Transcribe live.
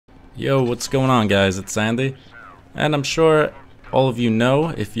Yo, what's going on, guys? It's Sandy, and I'm sure all of you know,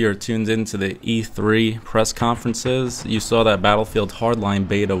 if you're tuned into the E3 press conferences, you saw that Battlefield Hardline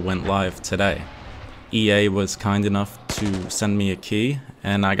beta went live today. EA was kind enough to send me a key,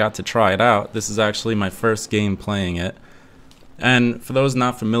 and I got to try it out. This is actually my first game playing it. And for those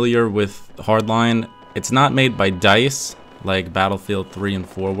not familiar with Hardline, it's not made by DICE like Battlefield 3 and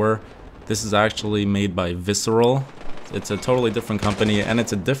 4 were. This is actually made by Visceral. It's a totally different company, and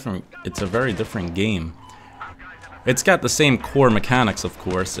it's a very different game. It's got the same core mechanics, of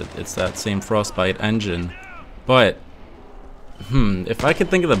course. It's that same Frostbite engine, but if I could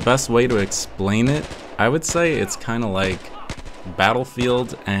think of the best way to explain it, I would say it's kind of like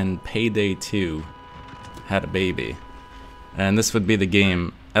Battlefield and Payday 2 had a baby. And this would be the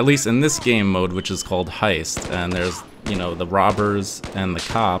game, at least in this game mode, which is called Heist, and there's, you know, the robbers and the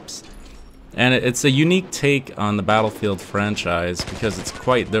cops. And it's a unique take on the Battlefield franchise because it's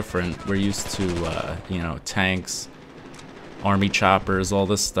quite different. We're used to, you know, tanks, army choppers, all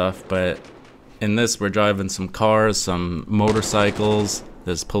this stuff, but in this we're driving some cars, some motorcycles,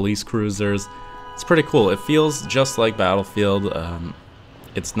 there's police cruisers. It's pretty cool. It feels just like Battlefield.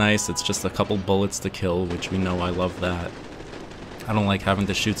 It's nice. It's just a couple bullets to kill, which we know I love that. I don't like having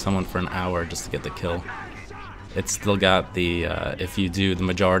to shoot someone for an hour just to get the kill. It's still got the, if you do the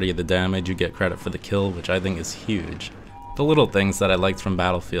majority of the damage, you get credit for the kill, which I think is huge. The little things that I liked from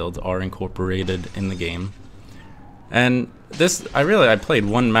Battlefield are incorporated in the game. And this, I played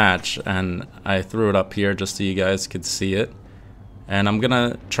one match, and I threw it up here just so you guys could see it. And I'm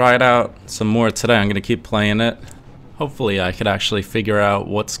gonna try it out some more today. I'm gonna keep playing it. Hopefully I could actually figure out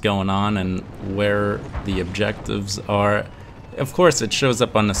what's going on and where the objectives are. Of course it shows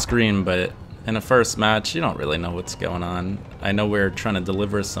up on the screen, but in a first match, you don't really know what's going on. I know we're trying to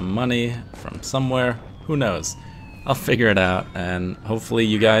deliver some money from somewhere. Who knows? I'll figure it out, and hopefully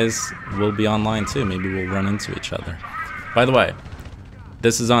you guys will be online too. Maybe we'll run into each other. By the way,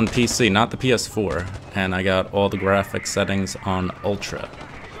 this is on PC, not the PS4, and I got all the graphics settings on Ultra.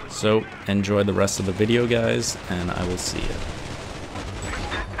 So enjoy the rest of the video, guys, and I will see you.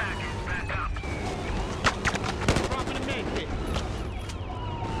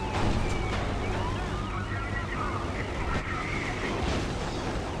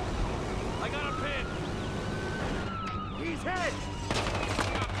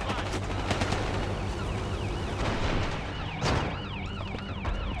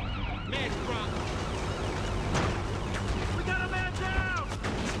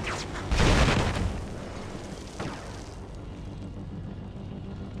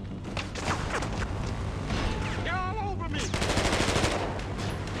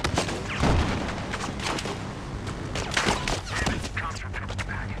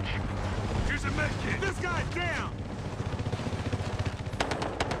 This guy's down!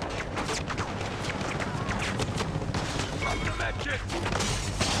 Drop the medkit!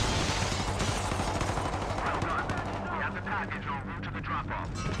 Well done. We have the package en route to the drop-off.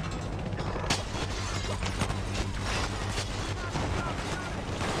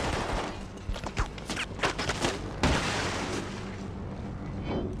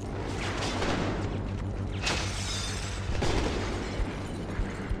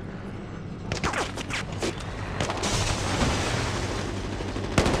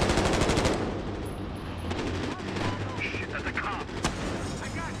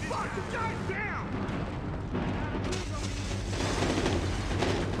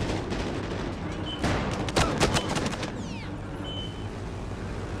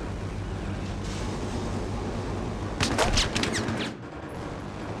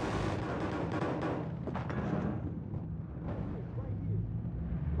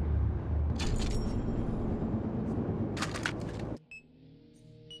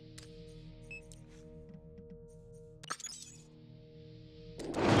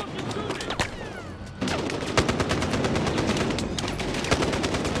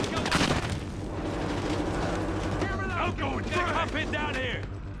 Pin down here!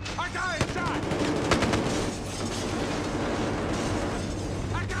 I got it shot!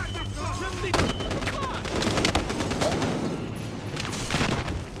 I got this! Come on!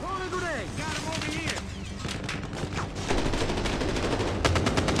 Roll a grenade! Got him over here!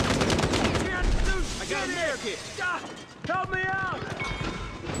 I got a med kit! Help me out!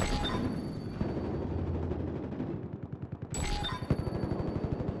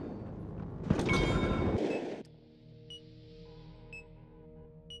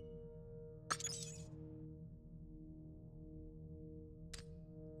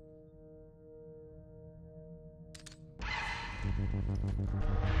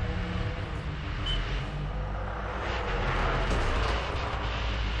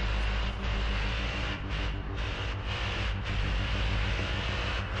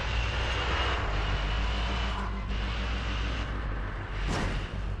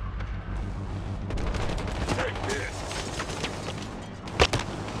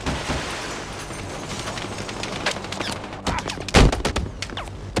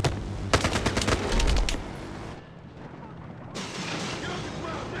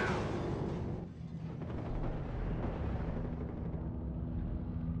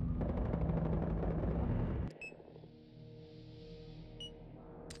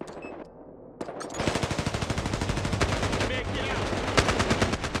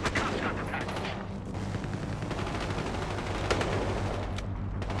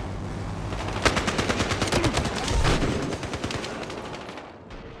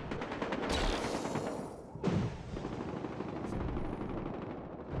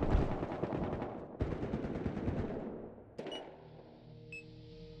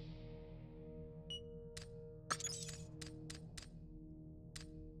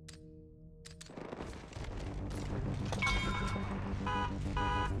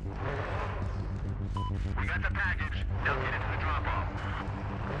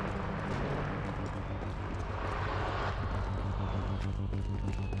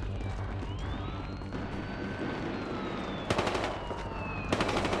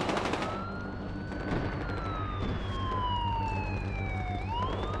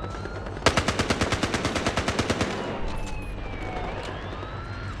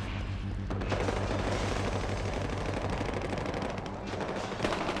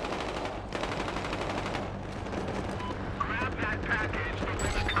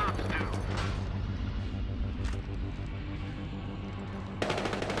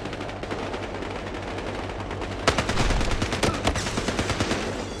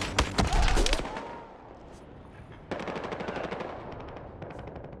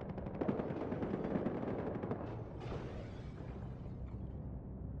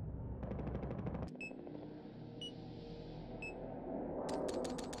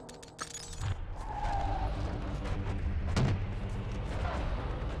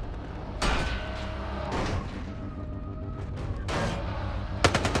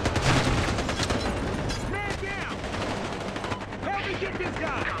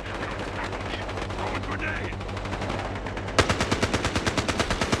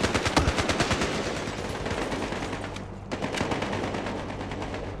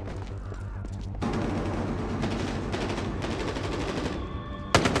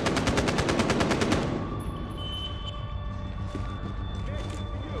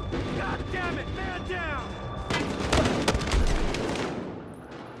 Damn it! Man down!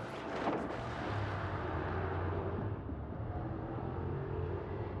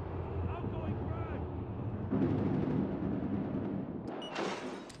 Outgoing frag!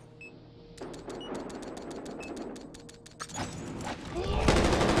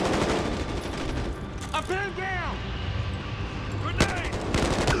 I'm pinned down! Grenade!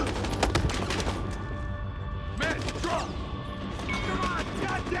 Man, drop! Come on!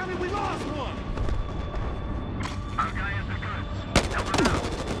 God damn it, we lost one!